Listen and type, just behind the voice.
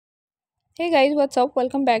Hey guys, what's up?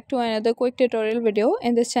 Welcome back to another quick tutorial video.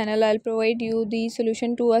 In this channel, I'll provide you the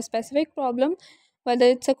solution to a specific problem. Whether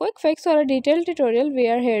it's a quick fix or a detailed tutorial, we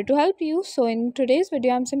are here to help you. So in today's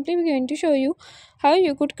video, I'm simply going to show you how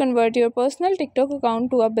you could convert your personal TikTok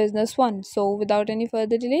account to a business one. So without any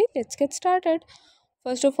further delay, let's get started.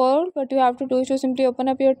 First of all, what you have to do is to simply open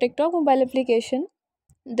up your TikTok mobile application.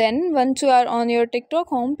 Then once you are on your TikTok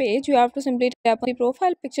home page, you have to simply tap on the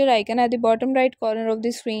profile picture icon at the bottom right corner of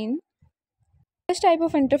the screen. This type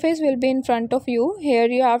of interface will be in front of you. Here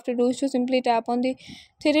you have to do is to simply tap on the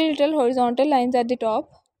three little horizontal lines at the top,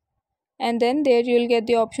 and then there you will get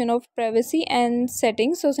the option of privacy and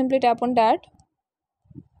settings. So simply tap on that.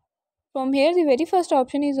 From here the very first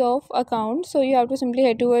option is of account, so you have to simply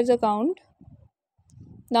head towards account.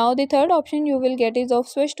 Now the third option you will get is of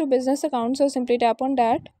switch to business account, so simply tap on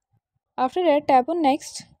that. After that tap on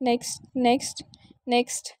next.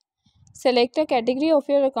 Select a category of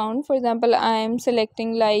your account. For example, I am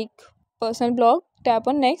selecting like personal blog. Tap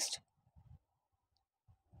on next,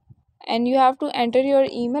 and you have to enter your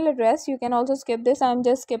email address. You can also skip this. I'm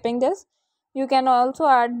just skipping this. You can also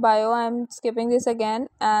add bio. I'm skipping this again,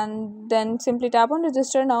 and then simply tap on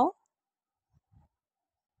register now,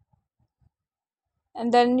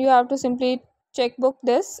 and then you have to simply checkbook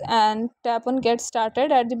this and tap on get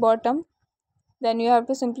started at the bottom. Then you have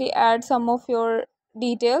to simply add some of your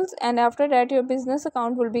details, and after that your business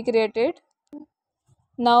account will be created.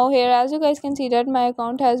 Now here, as you guys can see that my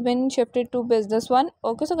account has been shifted to business one.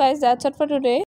 Okay, so guys, that's it for today.